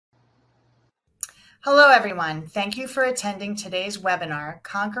Hello, everyone. Thank you for attending today's webinar,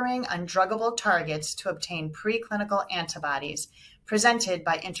 Conquering Undruggable Targets to Obtain Preclinical Antibodies, presented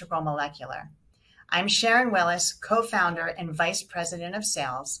by Integral Molecular. I'm Sharon Willis, co-founder and vice president of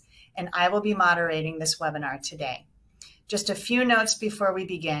sales, and I will be moderating this webinar today. Just a few notes before we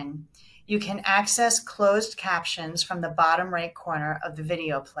begin. You can access closed captions from the bottom right corner of the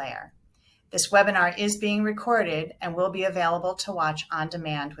video player. This webinar is being recorded and will be available to watch on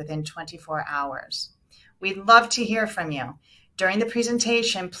demand within 24 hours. We'd love to hear from you. During the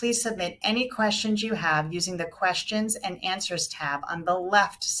presentation, please submit any questions you have using the Questions and Answers tab on the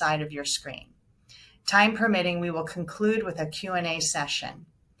left side of your screen. Time permitting, we will conclude with a Q&A session.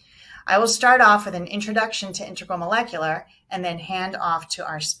 I will start off with an introduction to Integral Molecular and then hand off to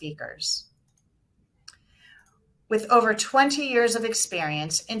our speakers. With over 20 years of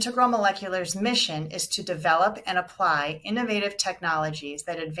experience, Integral Molecular's mission is to develop and apply innovative technologies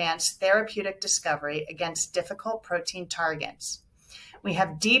that advance therapeutic discovery against difficult protein targets. We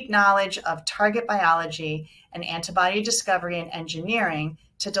have deep knowledge of target biology and antibody discovery and engineering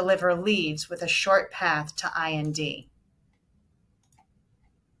to deliver leads with a short path to IND.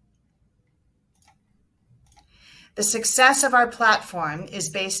 The success of our platform is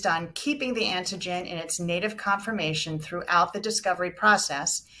based on keeping the antigen in its native conformation throughout the discovery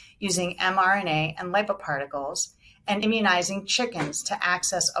process using mRNA and lipoparticles and immunizing chickens to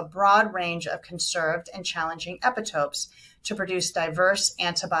access a broad range of conserved and challenging epitopes to produce diverse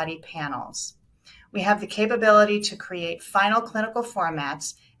antibody panels. We have the capability to create final clinical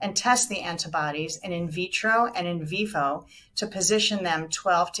formats and test the antibodies in vitro and in vivo to position them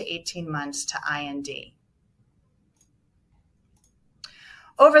 12 to 18 months to IND.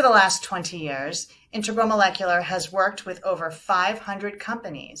 Over the last 20 years, Integral Molecular has worked with over 500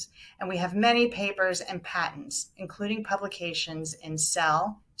 companies, and we have many papers and patents, including publications in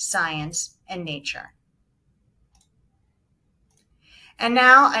Cell, Science, and Nature. And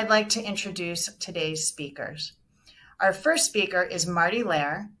now I'd like to introduce today's speakers. Our first speaker is Marty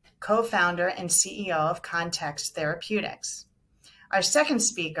Lehr, co-founder and CEO of Context Therapeutics. Our second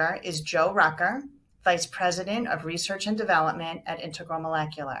speaker is Joe Rucker, Vice President of Research and Development at Integral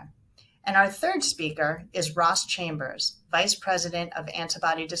Molecular. And our third speaker is Ross Chambers, Vice President of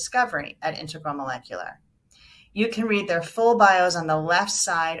Antibody Discovery at Integral Molecular. You can read their full bios on the left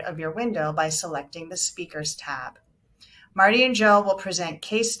side of your window by selecting the Speakers tab. Marty and Joe will present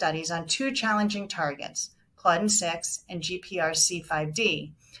case studies on two challenging targets, claudin-6 and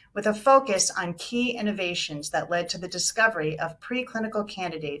GPRC5D, with a focus on key innovations that led to the discovery of preclinical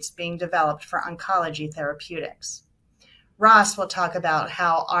candidates being developed for oncology therapeutics. Ross will talk about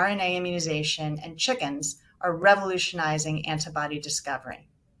how RNA immunization and chickens are revolutionizing antibody discovery.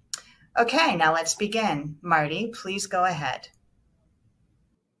 Okay, now let's begin. Marty, please go ahead.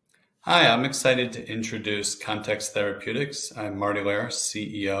 Hi, I'm excited to introduce Context Therapeutics. I'm Marty Lehr,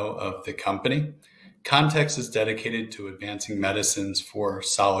 CEO of the company. Context is dedicated to advancing medicines for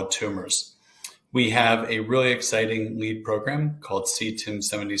solid tumors. We have a really exciting lead program called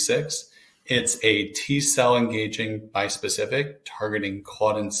CTIM-76. It's a T-cell engaging bispecific targeting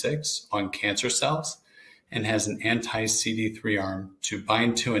claudin-6 on cancer cells and has an anti-CD3 arm to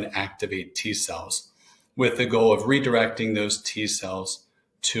bind to and activate T-cells with the goal of redirecting those T-cells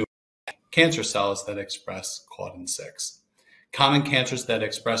to cancer cells that express claudin-6. Common cancers that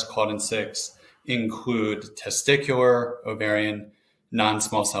express claudin-6 include testicular, ovarian,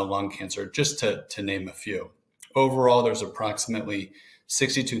 non-small cell lung cancer, just to name a few. Overall, there's approximately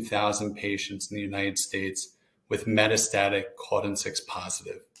 62,000 patients in the United States with metastatic claudin-6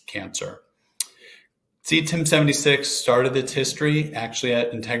 positive cancer. CTIM-76 started its history actually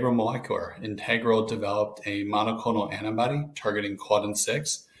at Integral Molecular. Integral developed a monoclonal antibody targeting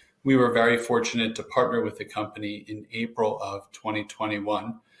claudin-6. We were very fortunate to partner with the company in April of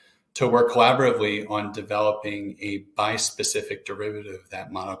 2021 to work collaboratively on developing a bispecific derivative of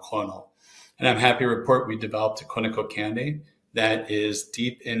that monoclonal. And I'm happy to report we developed a clinical candidate that is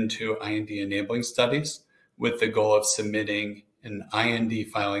deep into IND-enabling studies with the goal of submitting an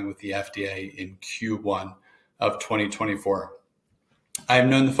IND filing with the FDA in Q1 of 2024. I've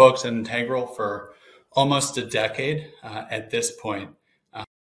known the folks at Integral for almost a decade at this point.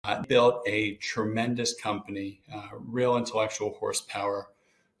 Built a tremendous company, real intellectual horsepower,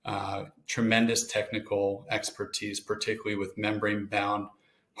 tremendous technical expertise, particularly with membrane-bound,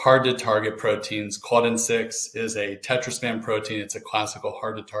 hard-to-target proteins. Claudin-6 is a tetraspan protein. It's a classical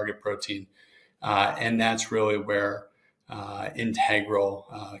hard-to-target protein, and that's really where Integral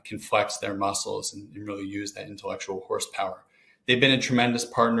can flex their muscles and really use that intellectual horsepower. They've been a tremendous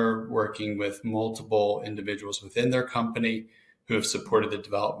partner working with multiple individuals within their company who have supported the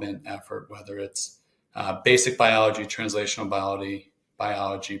development effort, whether it's basic biology, translational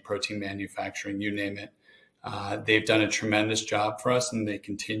biology, protein manufacturing, you name it. They've done a tremendous job for us, and they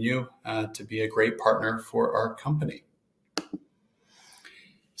continue to be a great partner for our company.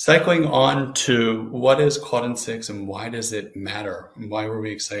 Cycling on to what is claudin-6 and why does it matter? And why were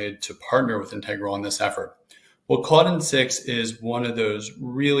we excited to partner with Integral on this effort? Well, claudin-6 is one of those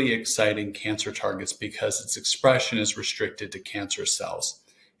really exciting cancer targets because its expression is restricted to cancer cells.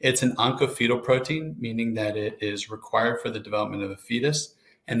 It's an oncofetal protein, meaning that it is required for the development of a fetus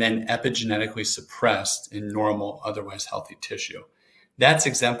and then epigenetically suppressed in normal, otherwise healthy tissue. That's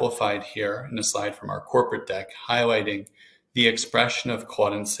exemplified here in a slide from our corporate deck highlighting the expression of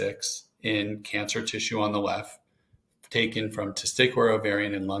claudin-6 in cancer tissue on the left, taken from testicular,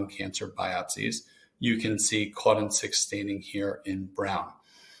 ovarian, and lung cancer biopsies. You can see claudin-6 staining here in brown.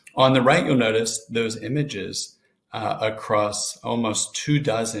 On the right, you'll notice those images across almost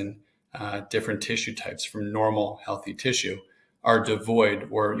 24 different tissue types from normal, healthy tissue are devoid,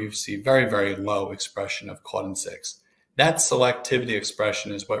 or you see very, very low expression of claudin-6. That selectivity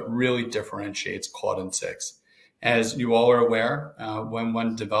expression is what really differentiates claudin-6. As you all are aware, when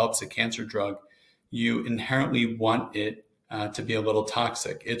one develops a cancer drug, you inherently want it to be a little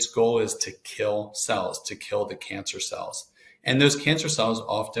toxic. Its goal is to kill cells, to kill the cancer cells. And those cancer cells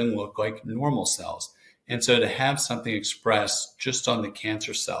often look like normal cells. And so to have something expressed just on the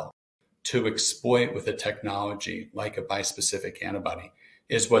cancer cell to exploit with a technology like a bispecific antibody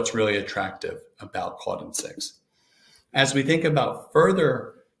is what's really attractive about claudin-6. As we think about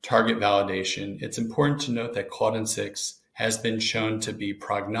further target validation, it's important to note that claudin-6 has been shown to be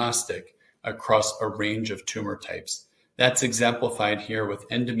prognostic across a range of tumor types. That's exemplified here with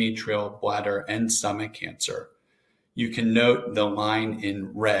endometrial, bladder, and stomach cancer. You can note the line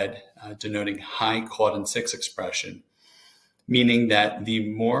in red denoting high claudin-6 expression, meaning that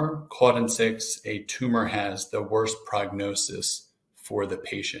the more claudin-6 a tumor has, the worse prognosis for the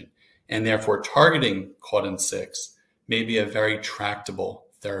patient. And therefore, targeting claudin-6 may be a very tractable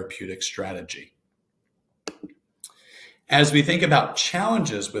therapeutic strategy. As we think about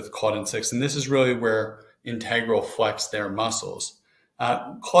challenges with claudin-6, and this is really where Integral flexed their muscles,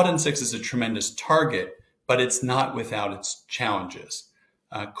 claudin-6 is a tremendous target, but it's not without its challenges.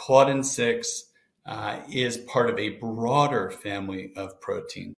 Claudin-6 is part of a broader family of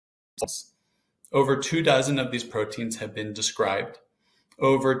proteins. Over 24 of these proteins have been described.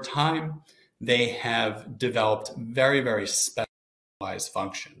 Over time, they have developed very, very specialized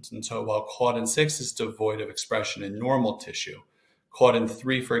functions. And so while claudin-6 is devoid of expression in normal tissue,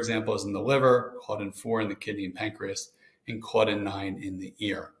 claudin-3, for example, is in the liver, claudin-4 in the kidney and pancreas, and claudin-9 in the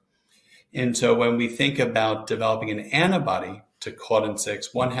ear. And so when we think about developing an antibody to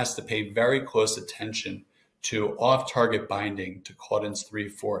claudin-6, one has to pay very close attention to off-target binding to claudins 3,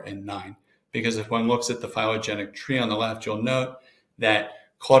 4, and 9. Because if one looks at the phylogenetic tree on the left, you'll note that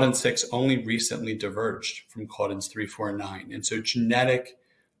claudin-6 only recently diverged from claudins 3, 4, and 9. And so genetic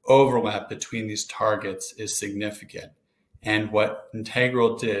overlap between these targets is significant. And what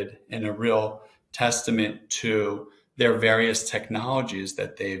Integral did, in a real testament to their various technologies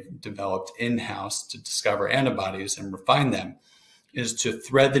that they've developed in-house to discover antibodies and refine them, is to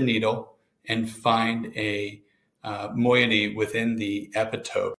thread the needle and find a moiety within the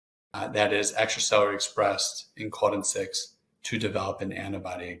epitope that is extracellularly expressed in claudin-6 to develop an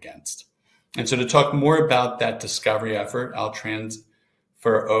antibody against. And so to talk more about that discovery effort, I'll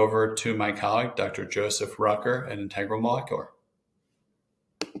transfer over to my colleague, Dr. Joseph Rucker at Integral Molecular.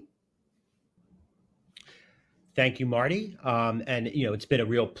 Thank you, Marty. And it's been a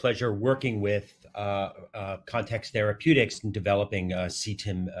real pleasure working with Context Therapeutics in developing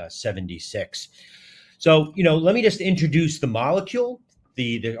CTIM-76. So, let me just introduce the molecule,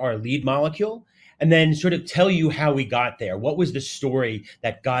 our lead molecule, and then sort of tell you how we got there. What was the story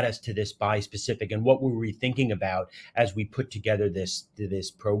that got us to this bispecific, and what were we thinking about as we put together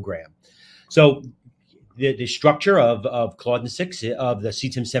this program? So the structure of claudin-6, of the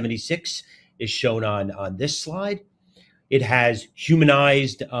CTIM-76, is shown on this slide. It has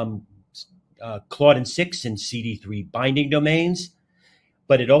humanized claudin-6 and CD3 binding domains,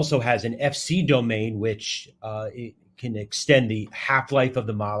 but it also has an FC domain, which it can extend the half-life of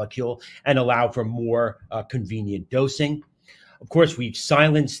the molecule and allow for more convenient dosing. Of course, we've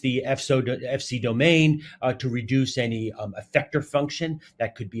silenced the FC domain to reduce any effector function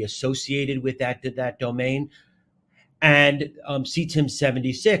that could be associated with that domain. And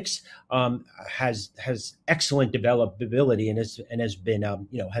CTIM-76 has excellent developability and has been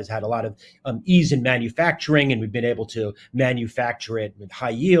has had a lot of ease in manufacturing, and we've been able to manufacture it with high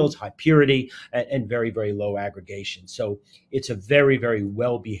yields, high purity, and very, very low aggregation. So it's a very, very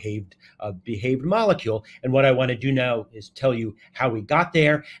well behaved molecule. And what I want to do now is tell you how we got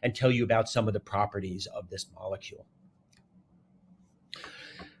there and tell you about some of the properties of this molecule.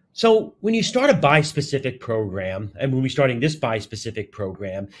 So when you start a bispecific program, and when we're starting this bispecific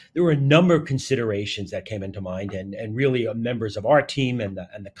program, there were a number of considerations that came into mind, and really members of our team and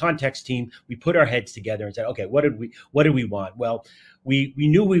the Context team, we put our heads together and said, okay, what did we want? Well, we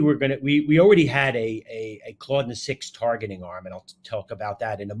knew we already had a claudin 6 targeting arm, and I'll talk about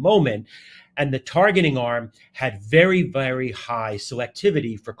that in a moment. And the targeting arm had very, very high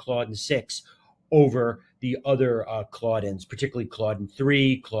selectivity for claudin 6 over the other claudins, particularly claudin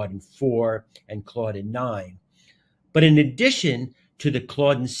 3, claudin 4, and claudin 9. But in addition to the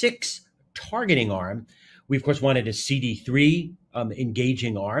claudin 6 targeting arm, we of course wanted a CD3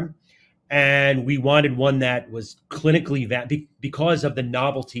 engaging arm, and we wanted one that was clinically because of the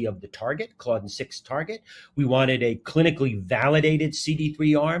novelty of the target, claudin 6 target. We wanted a clinically validated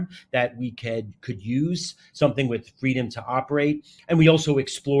CD3 arm that we could use, something with freedom to operate. And we also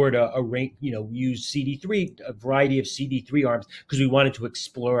explored a range, use CD3, a variety of CD3 arms, because we wanted to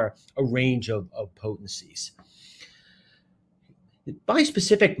explore a range of potencies.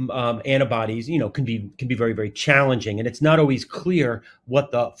 Bispecific antibodies, can be very, very challenging, and it's not always clear what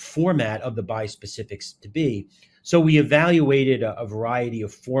the format of the bispecifics to be. So we evaluated a variety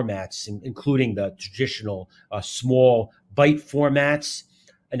of formats, including the traditional small BITE formats,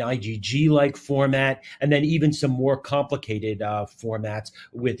 an IgG-like format, and then even some more complicated formats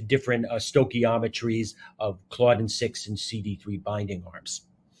with different stoichiometries of claudin 6 and CD3 binding arms.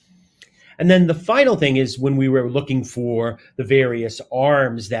 And then the final thing is, when we were looking for the various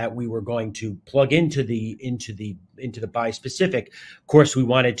arms that we were going to plug into the bispecific, of course, we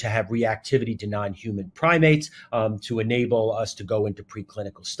wanted to have reactivity to non-human primates to enable us to go into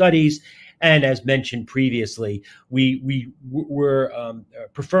preclinical studies. And as mentioned previously, we were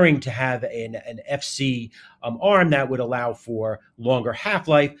preferring to have an FC arm that would allow for longer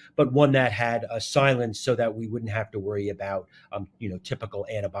half-life, but one that had a silence so that we wouldn't have to worry about typical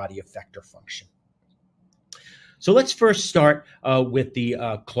antibody effector function. So let's first start with the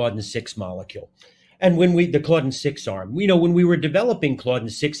claudin 6 molecule. And the claudin 6 arm, when we were developing claudin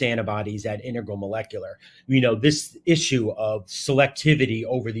 6 antibodies at Integral Molecular, this issue of selectivity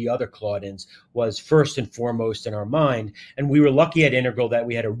over the other claudins was first and foremost in our mind. And we were lucky at Integral that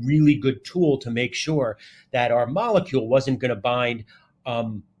we had a really good tool to make sure that our molecule wasn't going to bind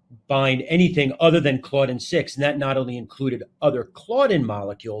anything other than claudin 6. And that not only included other claudin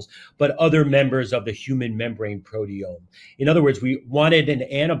molecules, but other members of the human membrane proteome. In other words, we wanted an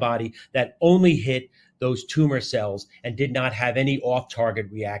antibody that only hit those tumor cells and did not have any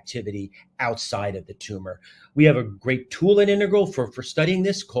off-target reactivity outside of the tumor. We have a great tool at Integral for studying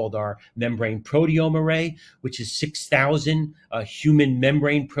this called our membrane proteome array, which is 6,000 human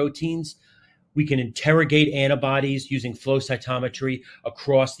membrane proteins. We can interrogate antibodies using flow cytometry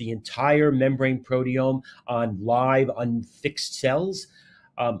across the entire membrane proteome on live unfixed cells,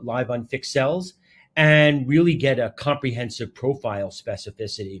 and really get a comprehensive profile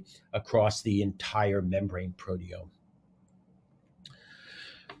specificity across the entire membrane proteome.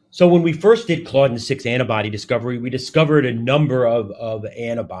 So when we first did claudin 6 antibody discovery, we discovered a number of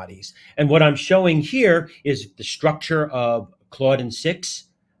antibodies. And what I'm showing here is the structure of claudin 6.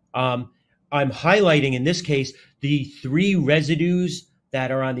 I'm highlighting, in this case, the 3 residues that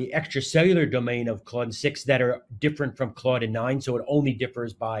are on the extracellular domain of claudin 6 that are different from claudin 9. So it only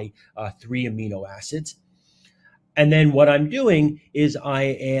differs by 3 amino acids. And then what I'm doing is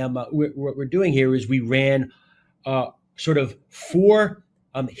what we're doing here is we ran sort of 4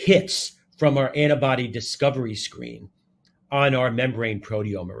 hits from our antibody discovery screen on our membrane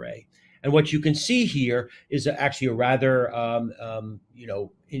proteome array. And what you can see here is actually a rather,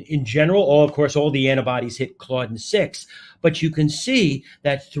 in general, of course, all the antibodies hit claudin 6, but you can see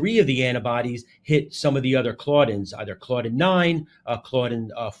that 3 of the antibodies hit some of the other claudins, either claudin 9,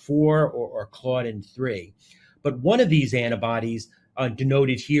 claudin 4, or claudin 3. But one of these antibodies,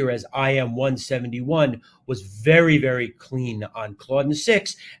 denoted here as IM-171, was very, very clean on claudin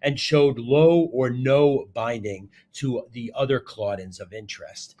 6 and showed low or no binding to the other claudins of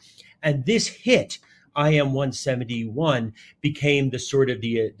interest. And this hit, IM-171, became the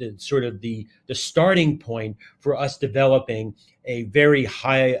starting point for us developing a very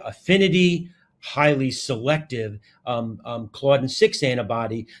high affinity, highly selective claudin 6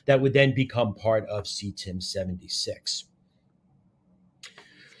 antibody that would then become part of CTIM-76.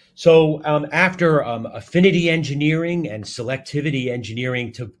 So after affinity engineering and selectivity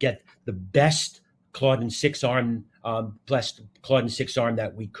engineering to get the best claudin 6 arm,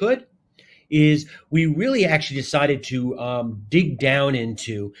 that we could, is we really actually decided to dig down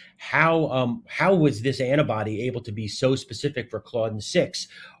into how was this antibody able to be so specific for claudin 6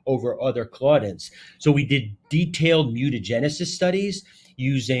 over other claudins. So we did detailed mutagenesis studies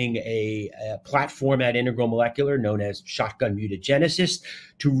using a platform at Integral Molecular known as shotgun mutagenesis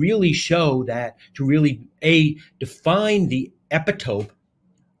to really show that, to really define the epitope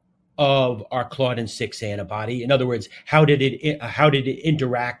of our claudin 6 antibody. In other words, how did it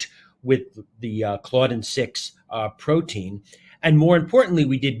interact with the claudin 6 protein? And more importantly,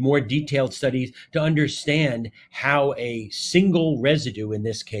 we did more detailed studies to understand how a single residue, in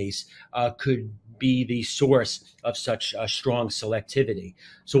this case, could be the source of such strong selectivity.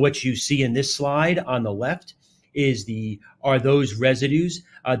 So what you see in this slide on the left are those residues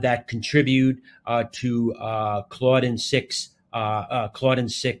that contribute to claudin 6, the claudin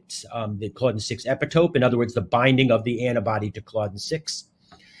 6 epitope. In other words, the binding of the antibody to claudin 6.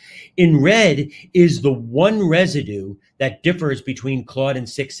 In red is the one residue that differs between claudin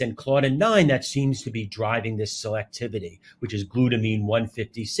 6 and claudin 9 that seems to be driving this selectivity, which is glutamine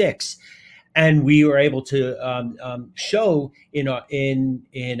 156. And we were able to show in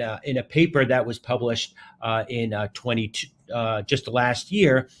a paper that was published in just last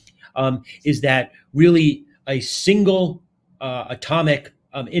year, is that really a single atomic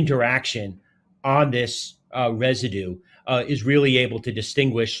interaction on this residue is really able to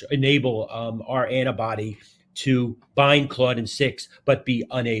enable our antibody to bind claudin 6, but be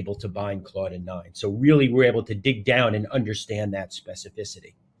unable to bind claudin 9. So really we're able to dig down and understand that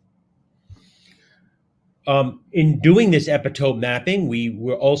specificity. In doing this epitope mapping, we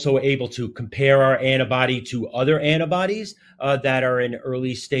were also able to compare our antibody to other antibodies that are in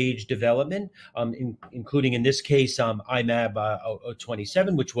early stage development, including in this case IMAB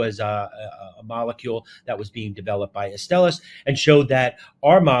 027, which was a molecule that was being developed by Astellas, and showed that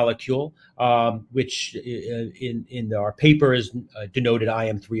our molecule, which in our paper is denoted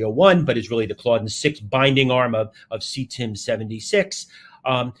IM301, but is really the claudin 6 binding arm of CTIM-76,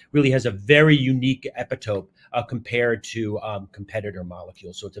 really has a very unique epitope compared to competitor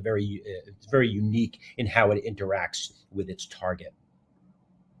molecules. So it's very unique in how it interacts with its target.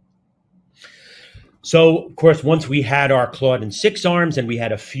 So, of course, once we had our claudin 6 arms, and we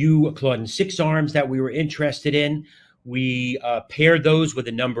had a few claudin 6 arms that we were interested in, we paired those with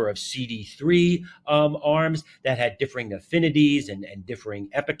a number of CD3 arms that had differing affinities and differing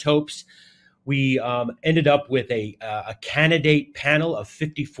epitopes. We ended up with a candidate panel of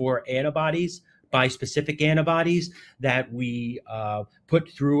 54 antibodies, bispecific antibodies, that we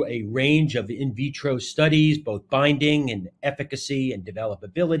put through a range of in vitro studies, both binding and efficacy and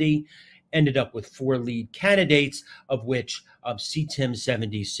developability. Ended up with 4 lead candidates, of which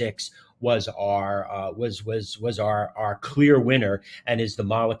CTIM-76 was our clear winner, and is the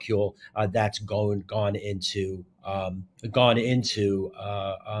molecule that's gone into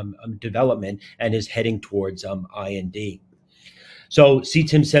development and is heading towards IND. So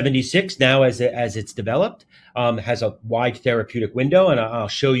CTIM-76 now, as it's developed, has a wide therapeutic window, and I'll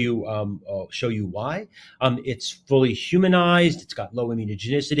show you why. It's fully humanized, it's got low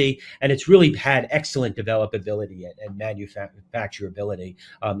immunogenicity, and it's really had excellent developability and manufacturability.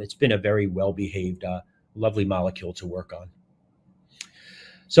 It's been a very well-behaved, lovely molecule to work on.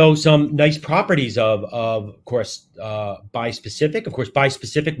 So some nice properties of course, bispecific. Of course,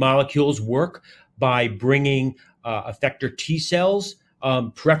 bispecific molecules work by bringing effector T cells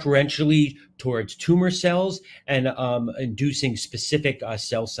preferentially towards tumor cells and inducing specific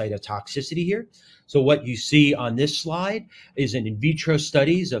cell cytotoxicity here. So what you see on this slide is an in vitro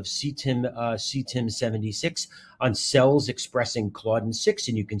studies of CTIM-76 on cells expressing claudin 6,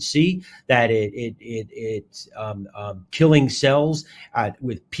 and you can see that it's killing cells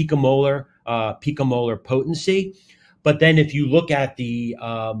with picomolar potency. But then if you look at the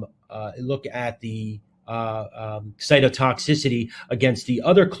cytotoxicity against the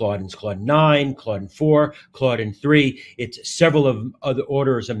other claudins, claudin 9, claudin 4, claudin 3, it's several of other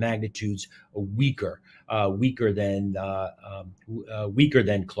orders of magnitudes weaker than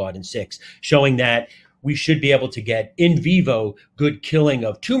claudin 6, showing that we should be able to get in vivo good killing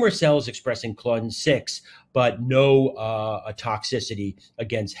of tumor cells expressing claudin 6, but no toxicity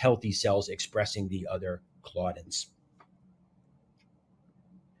against healthy cells expressing the other claudins.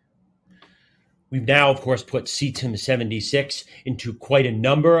 We've now, of course, put CTIM-76 into quite a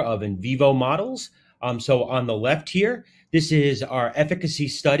number of in vivo models. So on the left here, this is our efficacy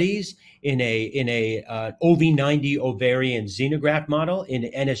studies in a OV90 ovarian xenograft model in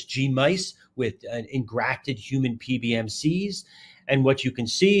NSG mice with engrafted human PBMCs. And what you can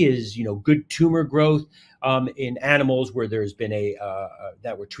see is, good tumor growth in animals where there's been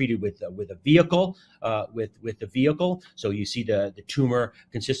that were treated with a vehicle, with the vehicle. So you see the tumor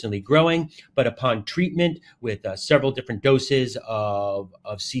consistently growing, but upon treatment with several different doses of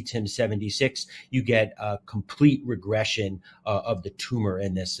CTIM-76, you get a complete regression of the tumor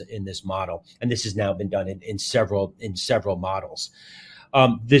in this model. And this has now been done in several models.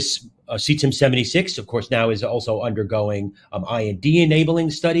 This CTIM-76, of course, now is also undergoing IND-enabling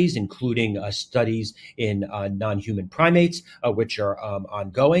studies, including studies in non-human primates, which are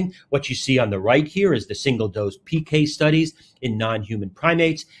ongoing. What you see on the right here is the single-dose PK studies in non-human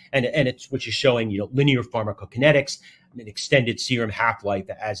primates, and which is showing linear pharmacokinetics, an extended serum half-life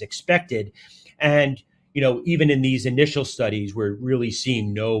as expected, and even in these initial studies, we're really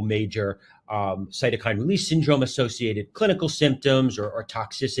seeing no major cytokine release syndrome associated clinical symptoms or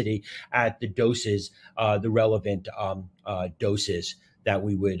toxicity at the doses, the relevant doses that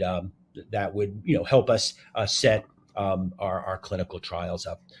would help us set our clinical trials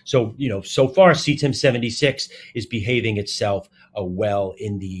up. So so far CTIM-76 is behaving itself well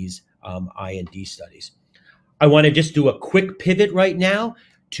in these IND studies. I want to just do a quick pivot right now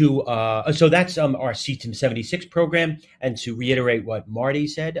to so that's our CTIM-76 program, and to reiterate what Marty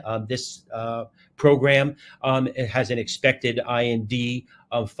said, this program it has an expected IND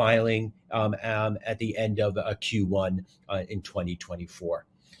filing at the end of Q1 in 2024.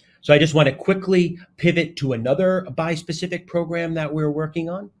 So I just want to quickly pivot to another bispecific program that we're working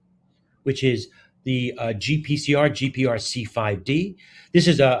on, which is the GPRC5D. This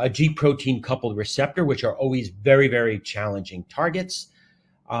is a G protein coupled receptor, which are always very, very challenging targets.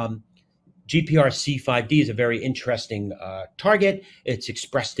 GPRC5D is a very interesting target. It's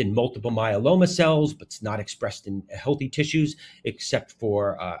expressed in multiple myeloma cells, but it's not expressed in healthy tissues except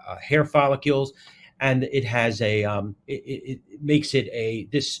for hair follicles. And it has it makes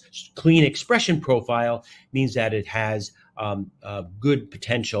it this clean expression profile means that it has good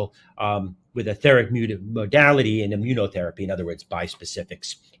potential with a therapeutic modality in immunotherapy. In other words,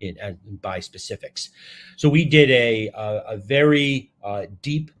 bispecifics bispecifics. So we did a very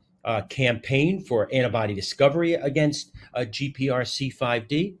deep campaign for antibody discovery against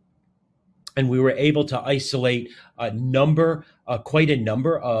GPRC5D. And we were able to isolate quite a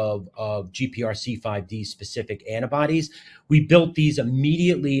number of GPRC5D specific antibodies. We built these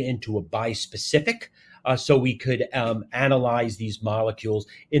immediately into a bispecific, so we could analyze these molecules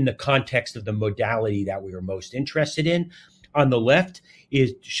in the context of the modality that we were most interested in. On the left,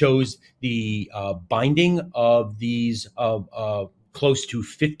 it shows the binding of these close to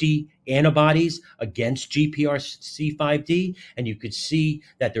 50 antibodies against GPRC5D, and you could see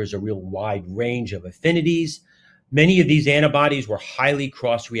that there's a real wide range of affinities. Many of these antibodies were highly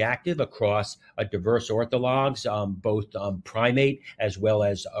cross-reactive across diverse orthologs, both primate as well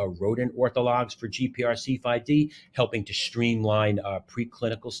as rodent orthologs for GPRC5D, helping to streamline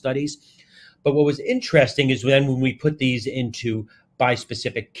preclinical studies. But what was interesting is when we put these into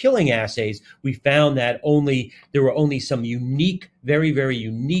bispecific killing assays, we found that there were only some unique, very, very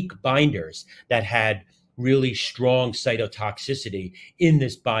unique binders that had really strong cytotoxicity in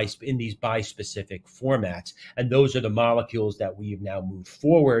these bispecific formats. And those are the molecules that we've now moved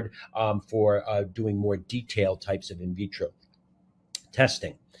forward for doing more detailed types of in vitro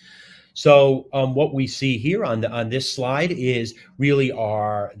testing. So what we see here on this slide is really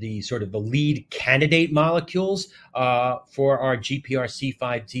the sort of the lead candidate molecules for our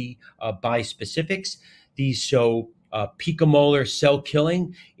GPRC5D bispecifics. These show picomolar cell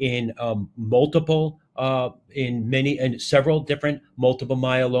killing in several different multiple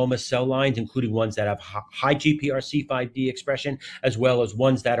myeloma cell lines, including ones that have high GPRC5D expression, as well as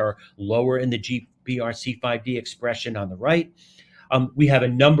ones that are lower in the GPRC5D expression on the right. We have a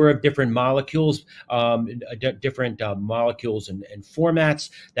number of different molecules, molecules and formats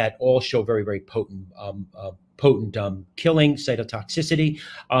that all show very, very potent killing cytotoxicity.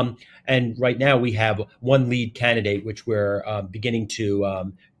 And right now we have one lead candidate, which we're beginning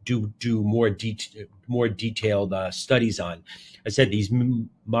to do more detailed studies on. I said these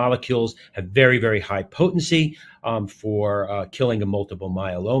molecules have very, very high potency for killing of multiple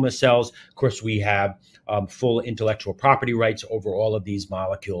myeloma cells. Of course, we have full intellectual property rights over all of these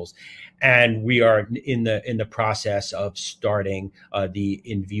molecules, and we are in the process of starting the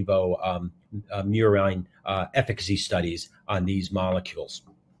in vivo murine efficacy studies on these molecules.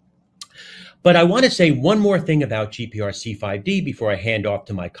 But I want to say one more thing about GPRC5D before I hand off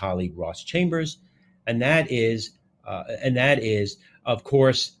to my colleague Ross Chambers, and that is, of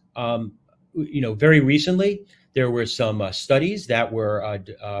course, very recently there were some studies that were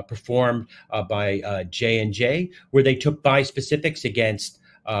performed by J&J where they took bispecifics against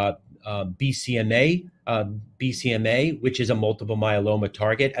BCMA, which is a multiple myeloma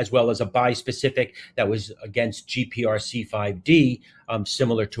target, as well as a bispecific that was against GPRC5D,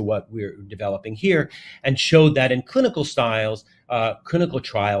 similar to what we're developing here, and showed that in clinical trials, a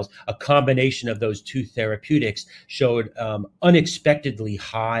combination of those two therapeutics showed unexpectedly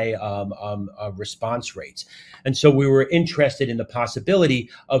high response rates. And so we were interested in the possibility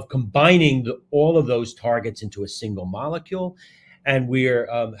of combining all of those targets into a single molecule. And we're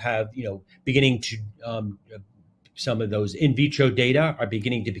beginning to some of those in vitro data are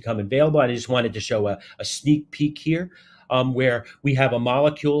beginning to become available. I just wanted to show a sneak peek here where we have a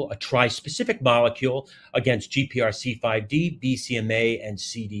molecule, a tri-specific molecule against GPRC5D, BCMA, and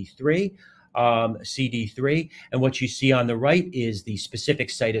CD3. And what you see on the right is the specific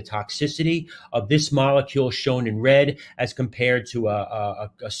cytotoxicity of this molecule shown in red as compared to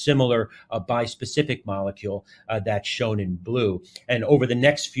a similar bispecific molecule that's shown in blue. And over the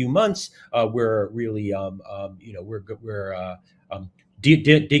next few months, we're really,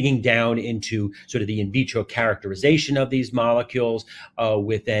 digging down into sort of the in vitro characterization of these molecules,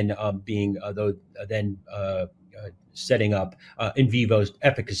 with then setting up in vivo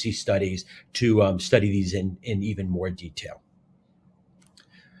efficacy studies to study these in even more detail.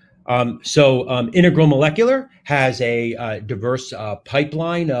 Integral Molecular has a diverse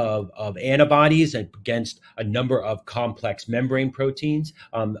pipeline of antibodies against a number of complex membrane proteins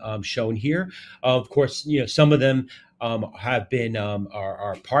shown here. Of course, some of them have been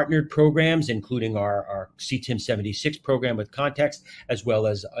our partnered programs, including our CTIM-76 program with Context, as well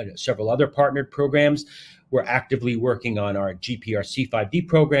as several other partnered programs. We're actively working on our GPRC5D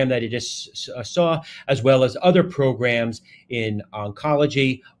program that you just saw, as well as other programs in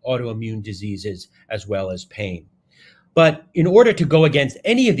oncology, autoimmune diseases, as well as pain. But in order to go against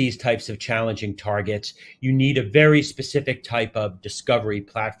any of these types of challenging targets, you need a very specific type of discovery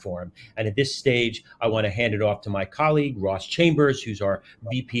platform. And at this stage, I want to hand it off to my colleague, Ross Chambers, who's our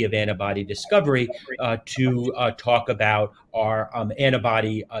VP of Antibody Discovery, to talk about our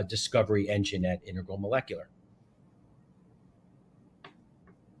antibody discovery engine at Integral Molecular.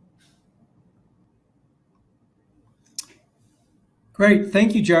 Great,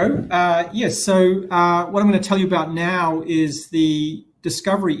 thank you, Joe. Yes, so what I'm going to tell you about now is the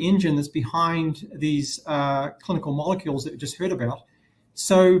discovery engine that's behind these clinical molecules that we just heard about.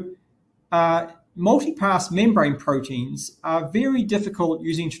 So multipass membrane proteins are very difficult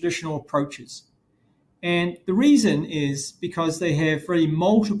using traditional approaches. And the reason is because they have very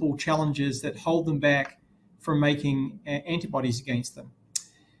multiple challenges that hold them back from making antibodies against them.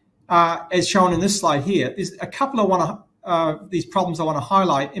 As shown in this slide here, there's a couple these problems I want to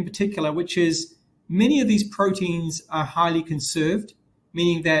highlight in particular, which is many of these proteins are highly conserved,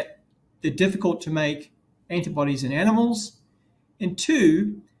 meaning that they're difficult to make antibodies in animals. And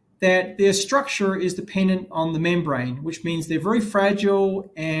two, that their structure is dependent on the membrane, which means they're very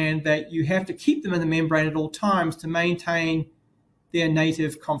fragile and that you have to keep them in the membrane at all times to maintain their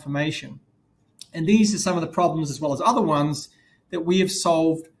native conformation. And these are some of the problems, as well as other ones, that we have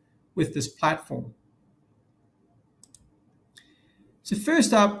solved with this platform. So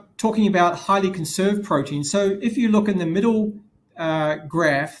first up, talking about highly conserved proteins. So if you look in the middle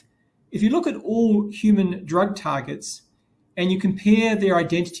graph, if you look at all human drug targets and you compare their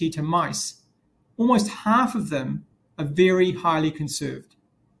identity to mice, almost half of them are very highly conserved.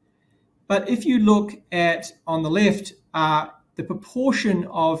 But if you look at, on the left, the proportion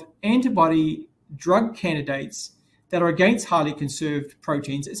of antibody drug candidates that are against highly conserved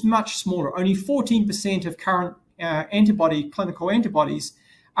proteins, it's much smaller. Only 14% of current clinical antibodies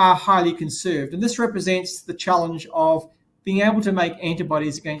are highly conserved. And this represents the challenge of being able to make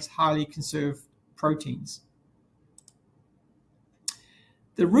antibodies against highly conserved proteins.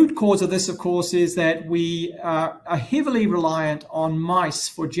 The root cause of this, of course, is that we are heavily reliant on mice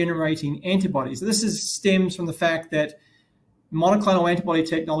for generating antibodies. This stems from the fact that monoclonal antibody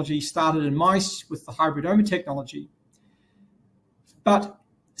technology started in mice with the hybridoma technology. But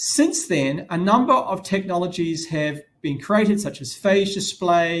since then, a number of technologies have been created, such as phage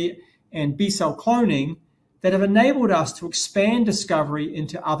display and B-cell cloning, that have enabled us to expand discovery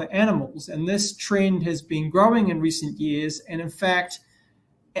into other animals. And this trend has been growing in recent years. And in fact,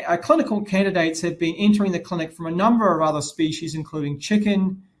 clinical candidates have been entering the clinic from a number of other species, including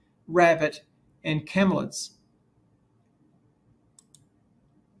chicken, rabbit, and camelids.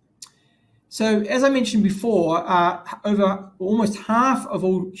 So as I mentioned before, over almost half of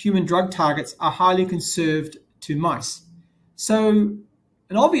all human drug targets are highly conserved to mice. So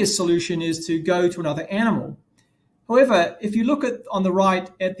an obvious solution is to go to another animal. However, if you look on the right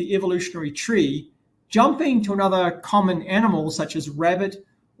at the evolutionary tree, jumping to another common animal such as rabbit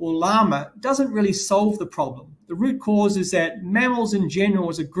or llama doesn't really solve the problem. The root cause is that mammals in general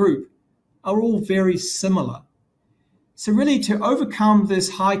as a group are all very similar. So really, to overcome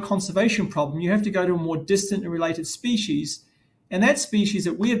this high conservation problem, you have to go to a more distant and related species. And that species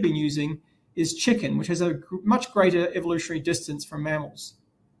that we have been using is chicken, which has a much greater evolutionary distance from mammals.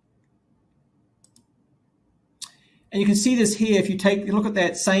 And you can see this here if you look at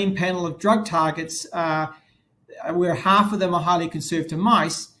that same panel of drug targets, where half of them are highly conserved to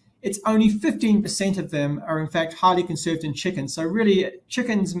mice. It's only 15% of them are in fact highly conserved in chickens. So really,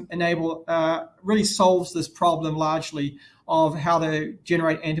 chickens really solves this problem largely of how to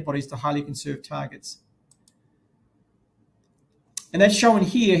generate antibodies to highly conserved targets. And that's shown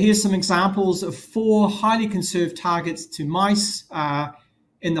here. Here's some examples of 4 highly conserved targets to mice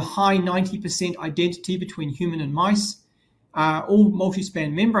in the high 90% identity between human and mice, all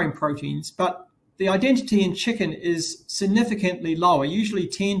multi-span membrane proteins, but the identity in chicken is significantly lower, usually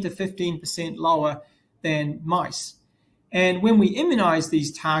 10 to 15% lower than mice. And when we immunize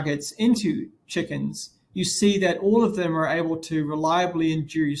these targets into chickens, you see that all of them are able to reliably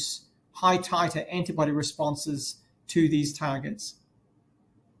induce high titer antibody responses to these targets.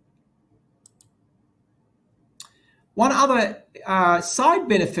 One other side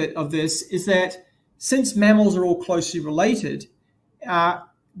benefit of this is that since mammals are all closely related,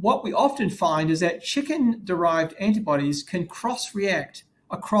 what we often find is that chicken-derived antibodies can cross-react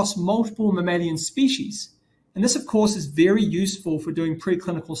across multiple mammalian species. And this, of course, is very useful for doing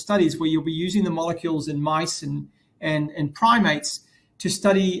preclinical studies where you'll be using the molecules in mice and primates to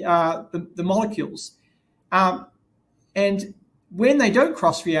study the molecules. And when they don't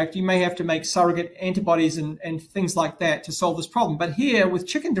cross-react, you may have to make surrogate antibodies and things like that to solve this problem. But here, with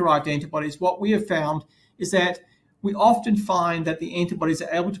chicken-derived antibodies, what we have found is that we often find that the antibodies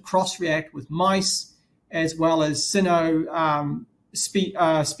are able to cross-react with mice as well as cyno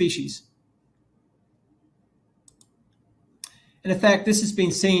species. And in fact, this has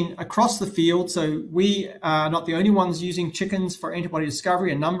been seen across the field. So we are not the only ones using chickens for antibody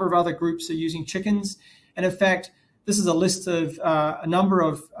discovery. A number of other groups are using chickens. And in fact, this is a list of a number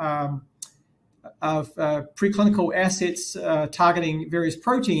of preclinical assets targeting various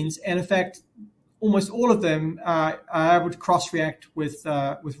proteins. And in fact, almost all of them are able to cross-react with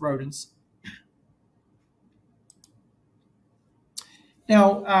rodents.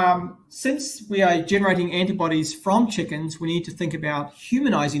 Now, since we are generating antibodies from chickens, we need to think about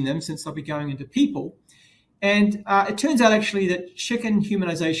humanizing them since they'll be going into people. And it turns out actually that chicken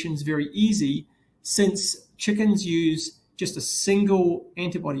humanization is very easy since chickens use just a single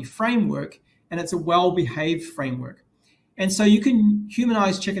antibody framework, and it's a well-behaved framework. And so you can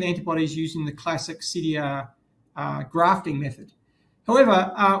humanize chicken antibodies using the classic CDR grafting method.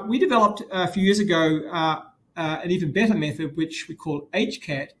 However, we developed a few years ago an even better method, which we call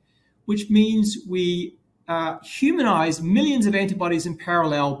HCAT, which means we humanize millions of antibodies in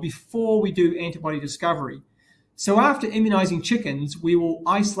parallel before we do antibody discovery. So after immunizing chickens, we will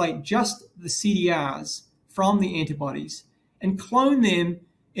isolate just the CDRs from the antibodies and clone them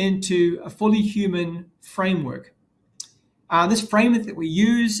into a fully human framework. This framework that we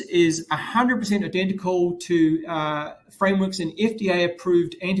use is 100% identical to frameworks in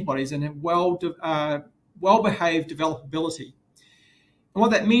FDA-approved antibodies and have well-behaved developability. And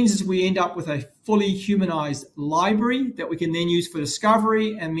what that means is we end up with a fully humanized library that we can then use for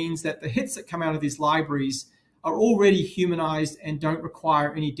discovery, and means that the hits that come out of these libraries are already humanized and don't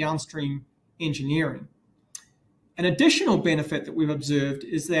require any downstream engineering. An additional benefit that we've observed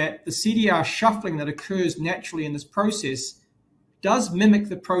is that the CDR shuffling that occurs naturally in this process does mimic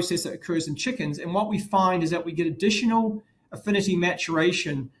the process that occurs in chickens. And what we find is that we get additional affinity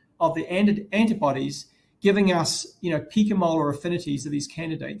maturation of the antibodies, giving us, picomolar affinities of these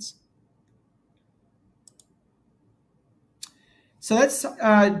candidates. So that's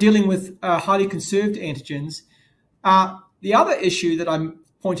dealing with highly conserved antigens. The other issue that I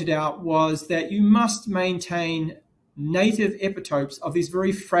pointed out was that you must maintain native epitopes of these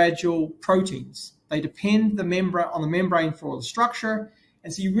very fragile proteins. They depend on the membrane for the structure,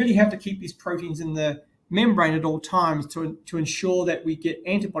 and so you really have to keep these proteins in the membrane at all times to ensure that we get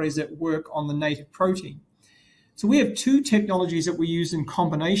antibodies that work on the native protein. So we have 2 technologies that we use in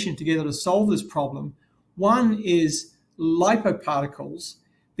combination together to solve this problem. One is lipoparticles.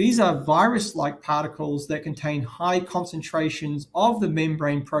 These are virus-like particles that contain high concentrations of the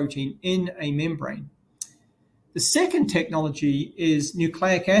membrane protein in a membrane. The second technology is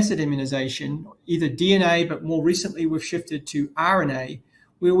nucleic acid immunization, either DNA, but more recently we've shifted to RNA,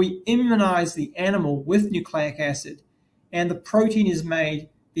 where we immunize the animal with nucleic acid, and the protein is made,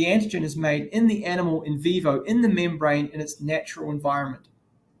 the antigen is made in the animal in vivo, in the membrane, in its natural environment.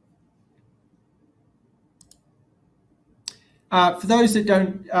 For those that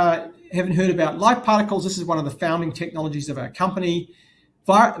haven't heard about light particles, this is one of the founding technologies of our company.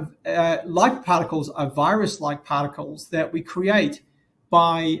 Light particles are virus-like particles that we create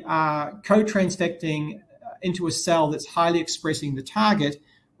by co-transfecting into a cell that's highly expressing the target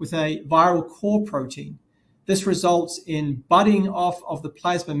with a viral core protein. This results in budding off of the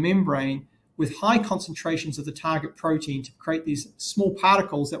plasma membrane with high concentrations of the target protein to create these small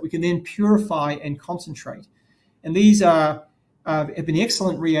particles that we can then purify and concentrate. And these have been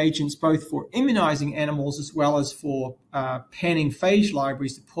excellent reagents both for immunizing animals as well as for panning phage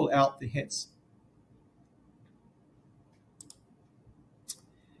libraries to pull out the hits.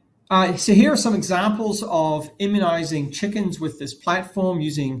 So here are some examples of immunizing chickens with this platform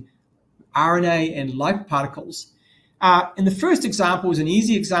using RNA and lipid particles. And the first example is an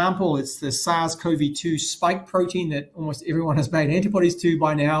easy example. It's the SARS-CoV-2 spike protein that almost everyone has made antibodies to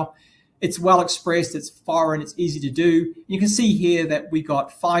by now. It's well expressed, it's foreign, it's easy to do. You can see here that we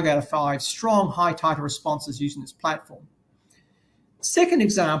got 5 out of 5 strong high titer responses using this platform. Second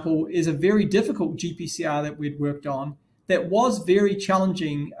example is a very difficult GPCR that we'd worked on that was very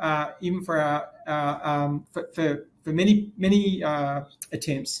challenging even for many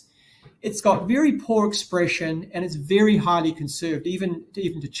attempts. It's got very poor expression and it's very highly conserved, even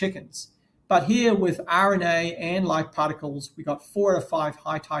to chickens. But here with RNA and light particles, we got 4 out of 5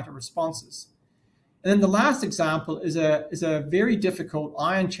 high titer responses. And then the last example is a very difficult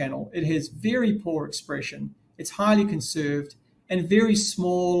ion channel. It has very poor expression. It's highly conserved and very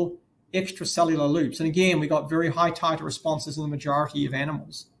small extracellular loops. And again, we got very high titer responses in the majority of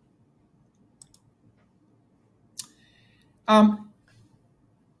animals.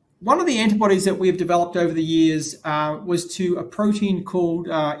 One of the antibodies that we've developed over the years was to a protein called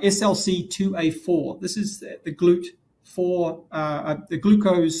SLC2A4. This is the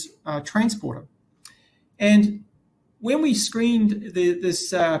glucose transporter. And when we screened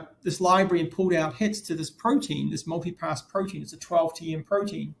this library and pulled out hits to this protein, this multipass protein, it's a 12TM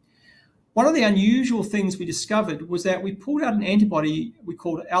protein, one of the unusual things we discovered was that we pulled out an antibody we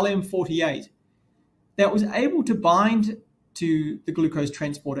called LM48 that was able to bind to the glucose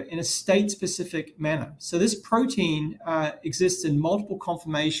transporter in a state-specific manner. So this protein exists in multiple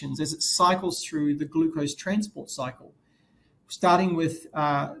conformations as it cycles through the glucose transport cycle, starting with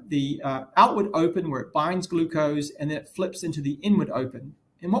the outward open where it binds glucose and then it flips into the inward open.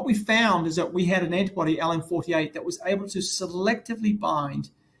 And what we found is that we had an antibody LM48 that was able to selectively bind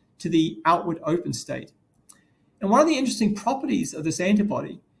to the outward open state. And one of the interesting properties of this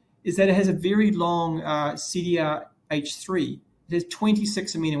antibody is that it has a very long CDRH3. It has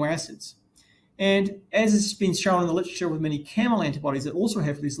 26 amino acids. And as has been shown in the literature with many camel antibodies that also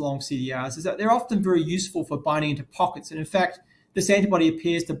have these long CDRs, is that they're often very useful for binding into pockets. And in fact, this antibody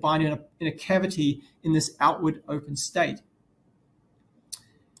appears to bind in a cavity in this outward open state.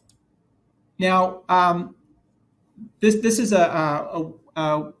 Now, this is a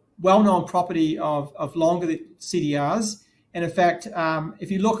well-known property of longer CDRs. And in fact,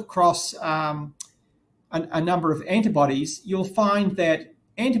 if you look across a number of antibodies, you'll find that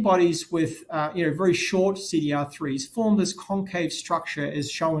antibodies with very short CDR3s form this concave structure as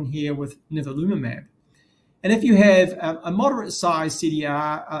shown here with nivolumab. And if you have a moderate-sized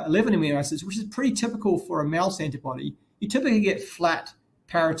CDR, 11 amino acids, which is pretty typical for a mouse antibody, you typically get flat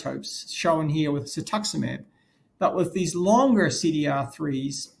paratopes shown here with cetuximab. But with these longer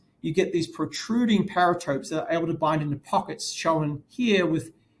CDR3s, you get these protruding paratopes that are able to bind into pockets shown here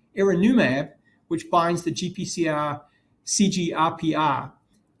with iranumab, which binds the GPCR CGRPR.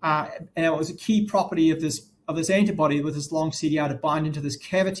 And it was a key property of this antibody with this long CDR to bind into this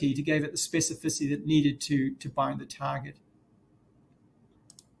cavity to give it the specificity that needed to bind the target.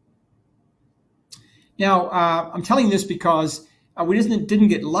 Now, I'm telling this because we didn't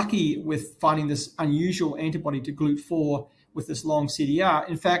get lucky with finding this unusual antibody to GLUT4 with this long CDR.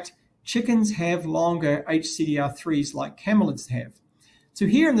 In fact, chickens have longer HCDR3s like camelids have. So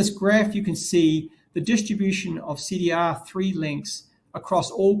here in this graph, you can see the distribution of CDR3 lengths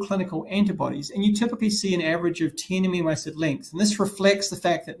across all clinical antibodies. And you typically see an average of 10 amino acid lengths. And this reflects the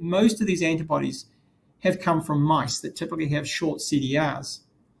fact that most of these antibodies have come from mice that typically have short CDRs.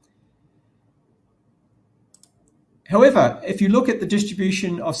 However, if you look at the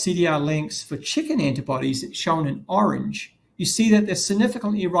distribution of CDR links for chicken antibodies, it's shown in orange, you see that they're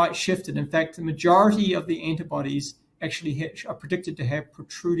significantly right shifted. In fact, the majority of the antibodies actually are predicted to have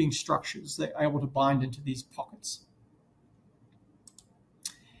protruding structures that are able to bind into these pockets.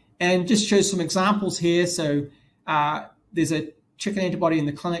 And just show some examples here. So there's a chicken antibody in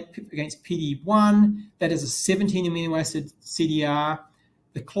the clinic against PD-1 that is a 17 amino acid CDR.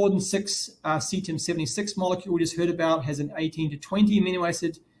 The claudin 6 CTIM-76 molecule we just heard about has an 18 to 20 amino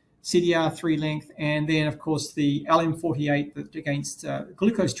acid CDR3 length. And then, of course, the LM48 that against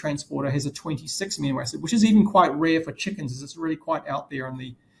glucose transporter has a 26 amino acid, which is even quite rare for chickens, as it's really quite out there on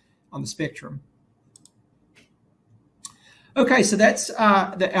the spectrum. Okay, so that's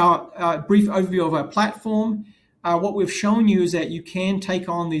our brief overview of our platform. What we've shown you is that you can take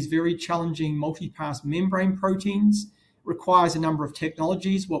on these very challenging multi-pass membrane proteins. It requires a number of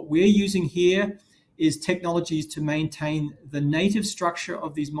technologies. What we're using here is technologies to maintain the native structure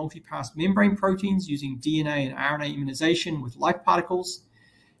of these multi-pass membrane proteins using DNA and RNA immunization with life particles.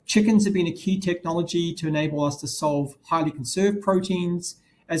 Chickens have been a key technology to enable us to solve highly conserved proteins,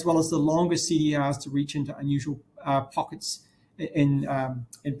 as well as the longer CDRs to reach into unusual pockets in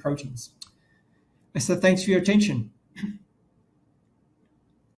proteins. So thanks for your attention.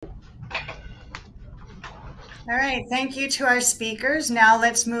 All right, thank you to our speakers. Now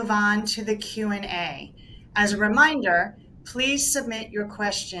let's move on to the Q&A. As a reminder, please submit your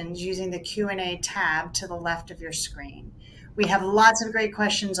questions using the Q&A tab to the left of your screen. We have lots of great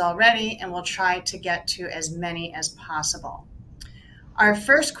questions already, and we'll try to get to as many as possible. Our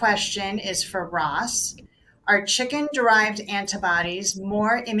first question is for Ross. Are chicken-derived antibodies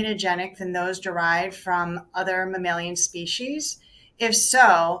more immunogenic than those derived from other mammalian species? If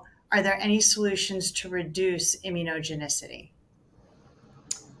so, are there any solutions to reduce immunogenicity?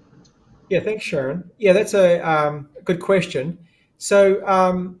 Yeah, thanks, Sharon. Yeah, that's a good question. So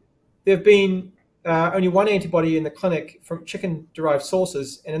there have been only one antibody in the clinic from chicken-derived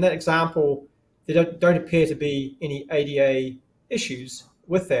sources, and in that example, there don't appear to be any ADA issues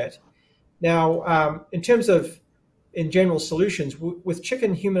with that. Now, in terms of, in general, solutions, with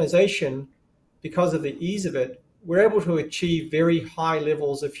chicken humanization, because of the ease of it, we're able to achieve very high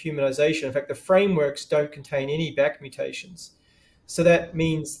levels of humanization. In fact, the frameworks don't contain any back mutations. So that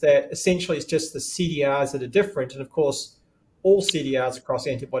means that essentially it's just the CDRs that are different. And of course, all CDRs across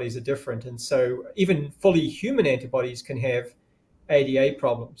antibodies are different. And so even fully human antibodies can have ADA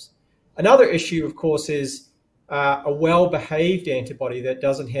problems. Another issue, of course, is a well-behaved antibody that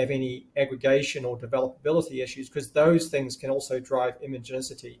doesn't have any aggregation or developability issues, because those things can also drive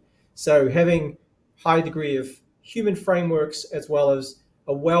immunogenicity. So having high degree of human frameworks as well as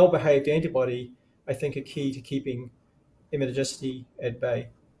a well-behaved antibody, I think, are key to keeping immunogenicity at bay.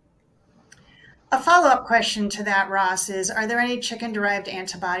 A follow-up question to that, Ross, is are there any chicken-derived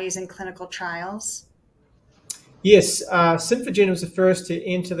antibodies in clinical trials? Yes, Synphagen was the first to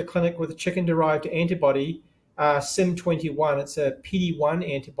enter the clinic with a chicken-derived antibody, SIM21. It's a PD-1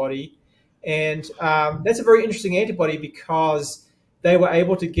 antibody. And that's a very interesting antibody because they were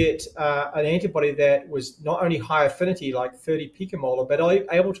able to get an antibody that was not only high affinity, like 30 picomolar, but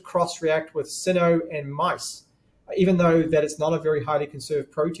able to cross-react with cyno and mice, even though that it's not a very highly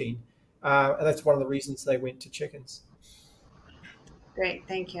conserved protein. And that's one of the reasons they went to chickens. Great,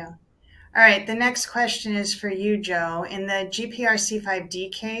 thank you. All right, the next question is for you, Joe. In the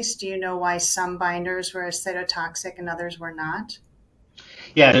GPRC5D case, do you know why some binders were cytotoxic and others were not?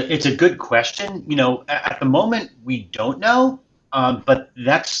 Yeah, it's a good question. You know, at the moment, we don't know, but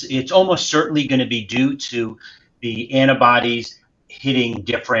it's almost certainly going to be due to the antibodies hitting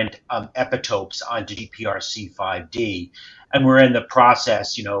different epitopes onto GPRC5D. And we're in the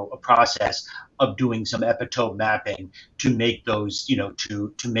process, a process of doing some epitope mapping to make those,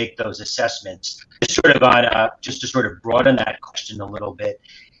 to make those assessments. Just to sort of broaden that question a little bit.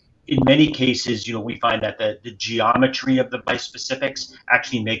 In many cases, we find that the geometry of the bispecifics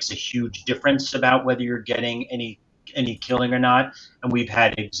actually makes a huge difference about whether you're getting any killing or not. And we've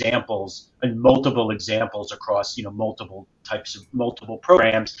had examples and multiple examples across, multiple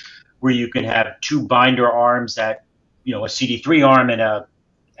programs where you can have two binder arms that, a CD3 arm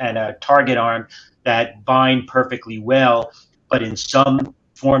and a target arm that bind perfectly well, but in some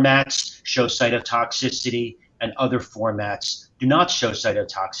formats show cytotoxicity and other formats do not show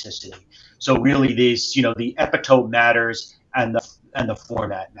cytotoxicity. So really these, the epitope matters and the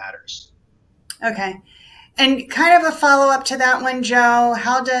format matters. Okay. And kind of a follow-up to that one, Joe,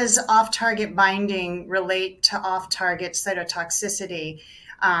 how does off-target binding relate to off-target cytotoxicity,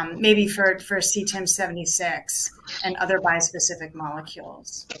 maybe for CTIM-76 and other bispecific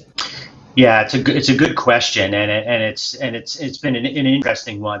molecules? Yeah, it's a good question, and it's been an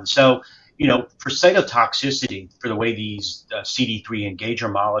interesting one. So, for cytotoxicity, for the way these CD3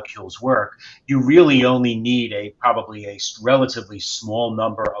 engager molecules work, you really only need probably a relatively small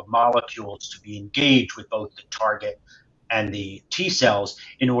number of molecules to be engaged with both the target and the T cells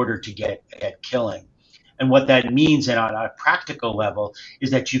in order to get killing. And what that means, and on a practical level, is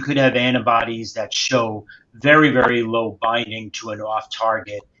that you could have antibodies that show very, very low binding to an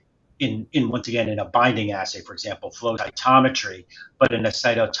off-target once again, in a binding assay, for example, flow cytometry, but in a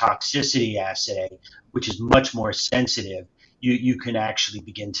cytotoxicity assay, which is much more sensitive, you can actually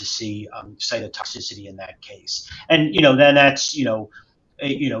begin to see cytotoxicity in that case. And, then that's, to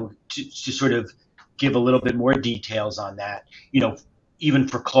sort of give a little bit more details on that, even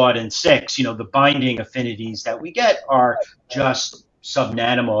for claudin 6, the binding affinities that we get are just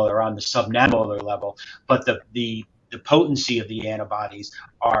subnanomolar, or on the subnanomolar level, but the potency of the antibodies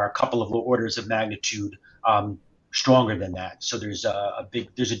are a couple of orders of magnitude stronger than that. So there's a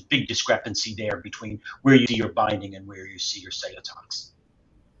big discrepancy there between where you see your binding and where you see your cytotox.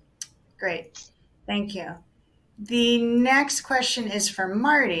 Great, thank you. The next question is for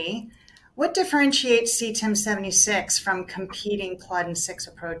Marty. What differentiates CTIM-76 from competing claudin 6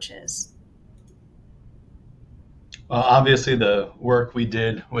 approaches? Well, obviously the work we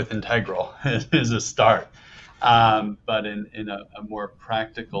did with Integral is a start. But in a more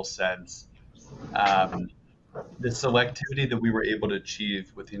practical sense, the selectivity that we were able to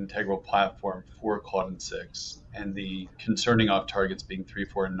achieve with the Integral platform for claudin 6 and the concerning off targets being 3,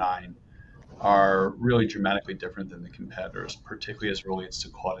 4, and 9 are really dramatically different than the competitors, particularly as it relates to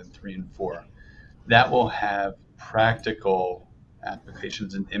claudin 3 and 4. That will have practical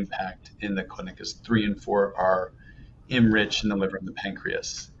applications and impact in the clinic, as 3 and 4 are enriched in the liver and the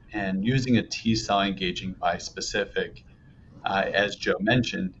pancreas. And using a T-cell engaging bispecific, as Joe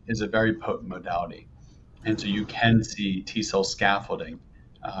mentioned, is a very potent modality. And so you can see T-cell scaffolding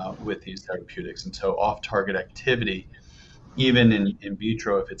with these therapeutics. And so off-target activity, even in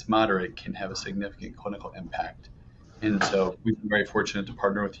vitro, if it's moderate, can have a significant clinical impact. And so we've been very fortunate to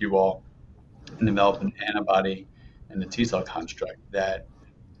partner with you all and develop an antibody and a T-cell construct that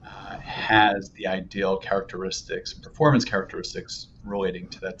has the ideal characteristics, performance characteristics relating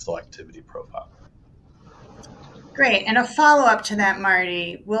to that selectivity profile. Great. And a follow-up to that,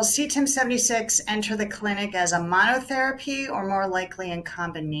 Marty, will CTIM-76 enter the clinic as a monotherapy or more likely in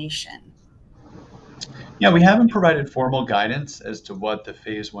combination? Yeah, we haven't provided formal guidance as to what the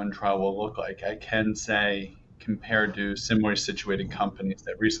phase 1 trial will look like. I can say, compared to similarly situated companies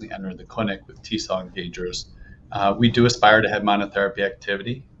that recently entered the clinic with T-cell engagers, we do aspire to have monotherapy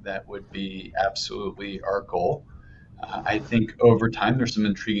activity. That would be absolutely our goal. I think over time there's some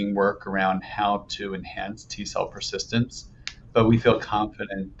intriguing work around how to enhance T-cell persistence, but we feel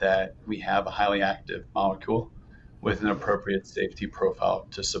confident that we have a highly active molecule with an appropriate safety profile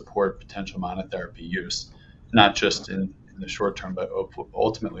to support potential monotherapy use, not just in the short term, but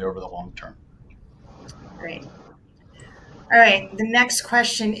ultimately over the long term. Great. All right, the next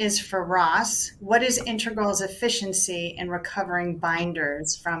question is for Ross. What is Integral's efficiency in recovering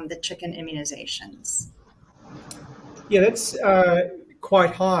binders from the chicken immunizations? Yeah, that's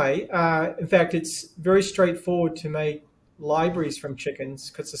quite high. In fact, it's very straightforward to make libraries from chickens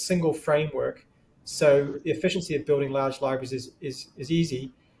because it's a single framework. So the efficiency of building large libraries is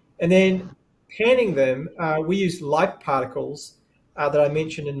easy. And then panning them, we use light particles that I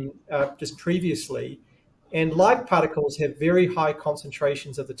mentioned just previously. And light particles have very high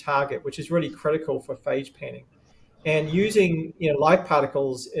concentrations of the target, which is really critical for phage panning. And using light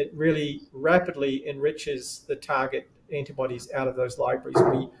particles, it really rapidly enriches the target antibodies out of those libraries.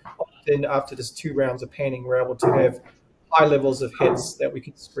 We often, after just 2 rounds of panning, we're able to have high levels of hits that we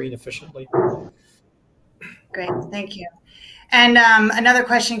can screen efficiently. Great, thank you. And another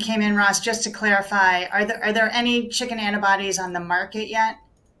question came in, Ross, just to clarify, are there any chicken antibodies on the market yet?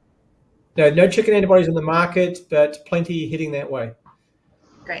 No chicken antibodies on the market, but plenty heading that way.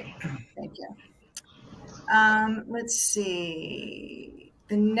 Great, thank you. Let's see.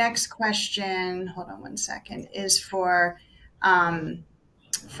 The next question, hold on one second, is for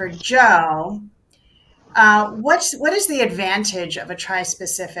Joe. What is the advantage of a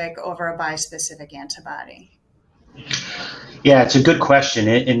trispecific over a bispecific antibody? Yeah, it's a good question.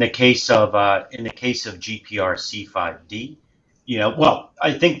 In the case of GPRC5D, well,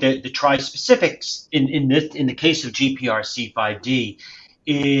 I think that the trispecifics in the case of GPRC5D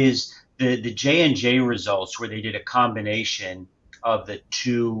is the J&J results, where they did a combination of the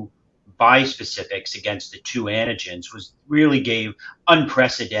two bispecifics against the two antigens, really gave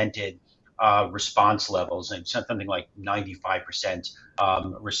unprecedented response levels, and something like 95%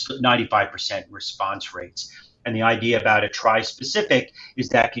 95% response rates. And the idea about a tri-specific is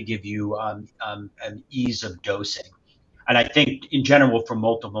that could give you an ease of dosing. And I think in general for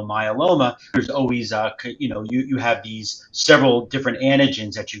multiple myeloma, there's always, you have these several different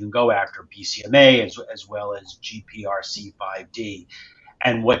antigens that you can go after, BCMA as well as GPRC5D.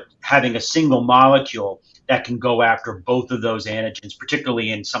 And having a single molecule that can go after both of those antigens,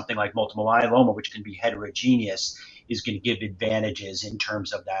 particularly in something like multiple myeloma, which can be heterogeneous, is going to give advantages in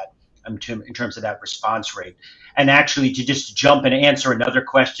terms of that, response rate. And actually, to just jump and answer another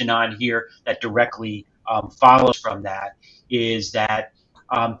question on here that directly follows from that, is that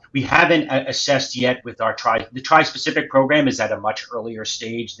we haven't assessed yet with our the tri-specific program is at a much earlier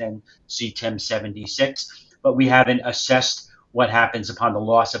stage than CTIM-76, but we haven't assessed what happens upon the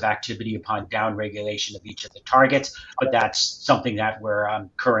loss of activity upon downregulation of each of the targets. But that's something that we're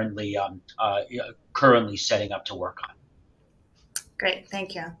currently setting up to work on. Great,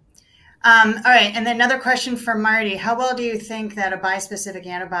 thank you. All right, and then another question for Marty. How well do you think that a bispecific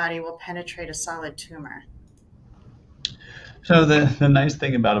antibody will penetrate a solid tumor? So the nice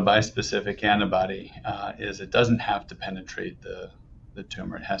thing about a bispecific antibody is it doesn't have to penetrate the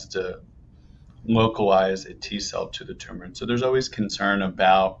tumor. It has to localize a T cell to the tumor. And so there's always concern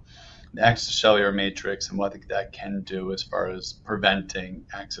about the extracellular matrix and what that can do as far as preventing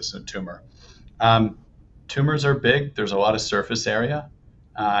access to the tumor. Tumors are big. There's a lot of surface area.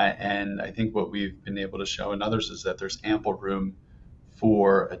 And I think what we've been able to show in others is that there's ample room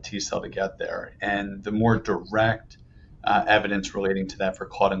for a T cell to get there. And the more direct evidence relating to that for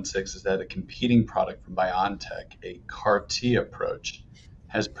claudin-6 is that a competing product from BioNTech, a CAR T approach,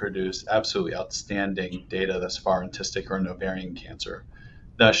 has produced absolutely outstanding data thus far in testicular and ovarian cancer,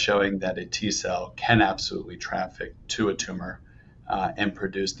 thus showing that a T cell can absolutely traffic to a tumor and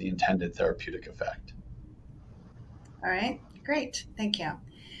produce the intended therapeutic effect. All right, great, thank you.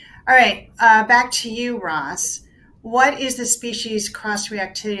 All right, back to you, Ross. What is the species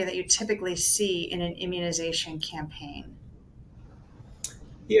cross-reactivity that you typically see in an immunization campaign?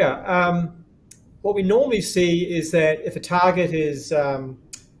 Yeah, what we normally see is that if a target is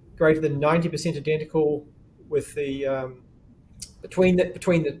greater than 90% identical with the between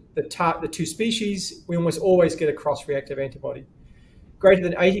the two species, we almost always get a cross-reactive antibody. Greater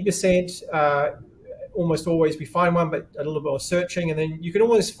than 80%, almost always we find one, but a little bit more searching, and then you can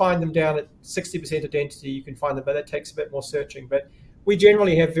almost find them down at 60% identity. You can find them, but that takes a bit more searching. But we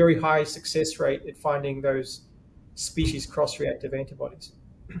generally have very high success rate at finding those species cross-reactive antibodies.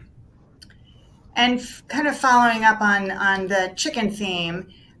 And kind of following up on the chicken theme,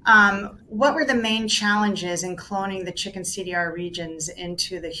 what were the main challenges in cloning the chicken CDR regions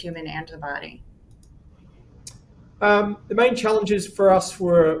into the human antibody? The main challenges for us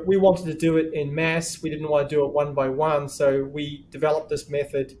were we wanted to do it in mass. We didn't want to do it one by one, so we developed this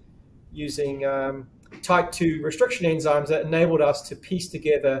method using type 2 restriction enzymes that enabled us to piece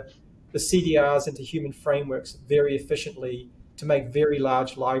together the CDRs into human frameworks very efficiently to make very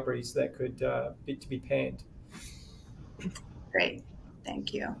large libraries that could be panned. Great,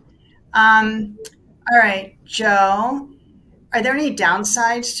 thank you. All right, Joe, are there any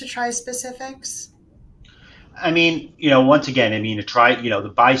downsides to tri-specifics? I mean, once again, the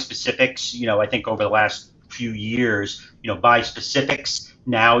bispecifics, I think over the last few years, bispecifics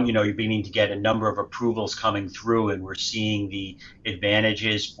now, you're beginning to get a number of approvals coming through, and we're seeing the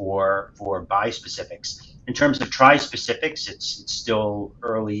advantages for bispecifics. In terms of tri-specifics, it's still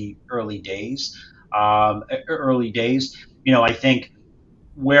early days. I think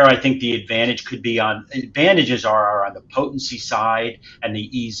where I think the advantages are on the potency side and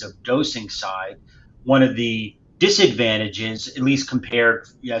the ease of dosing side. One of the disadvantages, at least compared,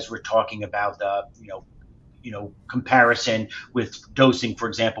 as we're talking about the comparison with dosing, for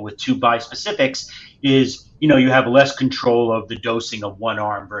example, with two bispecifics, is you have less control of the dosing of one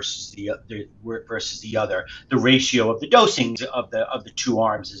arm versus the other. The ratio of the dosings of the two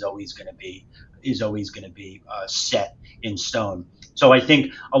arms is always going to be set in stone. So I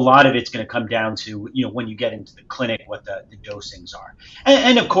think a lot of it's going to come down to when you get into the clinic what the dosings are,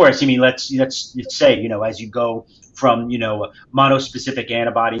 and of course, let's say as you go from monospecific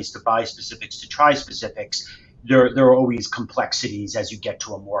antibodies to bispecifics to tri-specifics, there are always complexities as you get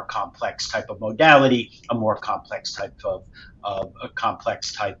to a more complex type of modality, a more complex type of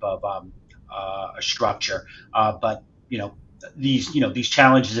structure. But these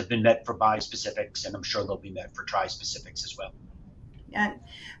challenges have been met for bispecifics, and I'm sure they'll be met for tri-specifics as well. And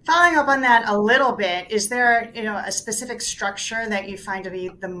following up on that a little bit, is there, a specific structure that you find to be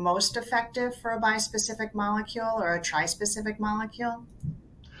the most effective for a bispecific molecule or a trispecific molecule?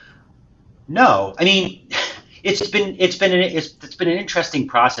 No, I mean, it's been an interesting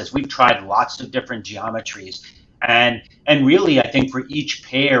process. We've tried lots of different geometries, and really, I think for each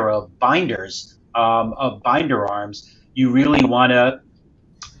pair of binders, of binder arms, you really want to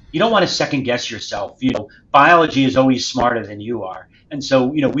you don't want to second guess yourself. Biology is always smarter than you are. And so,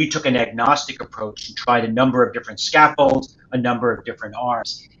 we took an agnostic approach and tried a number of different scaffolds, a number of different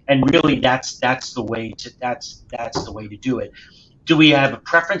arms. And really that's the way to do it. Do we have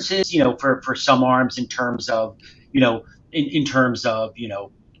preferences, for some arms in terms of, in terms of,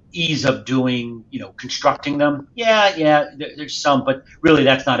 ease of doing, constructing them? Yeah, there's some, but really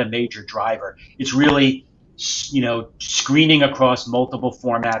that's not a major driver. It's really, screening across multiple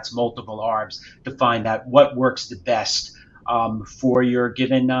formats, multiple arms to find out what works the best for your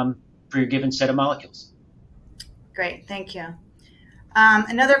given set of molecules. Great, thank you.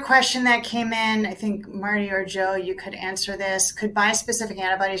 Another question that came in, I think Marty or Joe, you could answer this. Could bispecific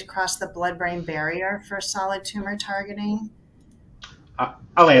antibodies cross the blood-brain barrier for solid tumor targeting?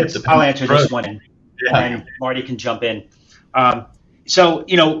 I'll answer this one, and Marty can jump in. So,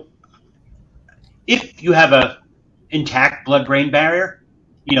 if you have a intact blood-brain barrier,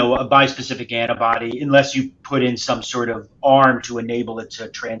 a bispecific antibody, unless you put in some sort of arm to enable it to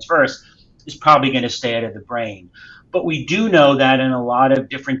transverse, is probably going to stay out of the brain. But we do know that in a lot of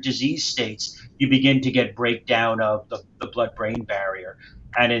different disease states, you begin to get breakdown of the blood-brain barrier.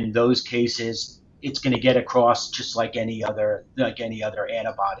 And in those cases, it's going to get across just like any other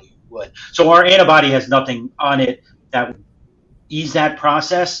antibody would. So our antibody has nothing on it that would ease that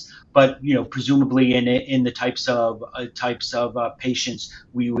process. But presumably in the types of patients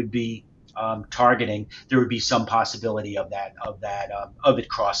we would be targeting, there would be some possibility of it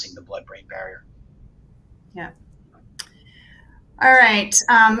crossing the blood-brain barrier. Yeah. All right,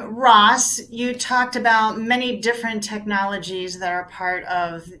 Ross, you talked about many different technologies that are part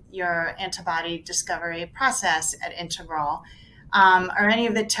of your antibody discovery process at Integral. Are any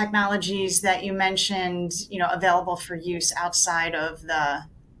of the technologies that you mentioned, available for use outside of the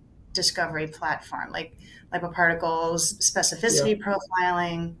discovery platform, like lipoparticles, specificity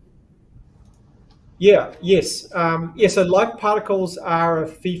profiling? Yes. So lipoparticles are a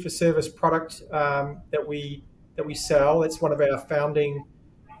fee-for-service product that we sell. It's one of our founding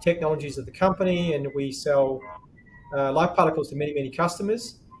technologies of the company, and we sell lipoparticles to many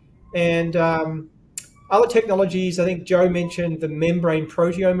customers. And other technologies, I think Joe mentioned the membrane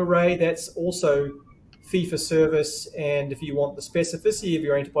proteome array. That's also fee-for-service, and if you want the specificity of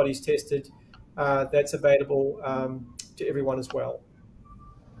your antibodies tested, that's available to everyone as well.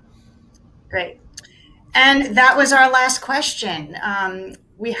 Great. And that was our last question.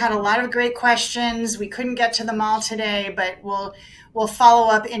 We had a lot of great questions. We couldn't get to them all today, but we'll follow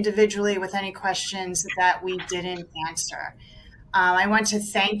up individually with any questions that we didn't answer. I want to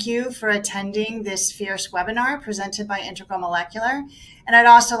thank you for attending this fierce webinar presented by Integral Molecular. And I'd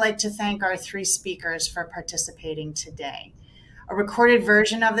also like to thank our 3 speakers for participating today. A recorded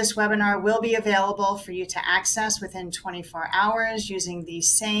version of this webinar will be available for you to access within 24 hours using the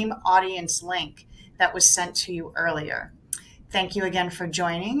same audience link that was sent to you earlier. Thank you again for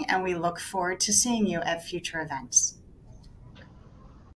joining, and we look forward to seeing you at future events.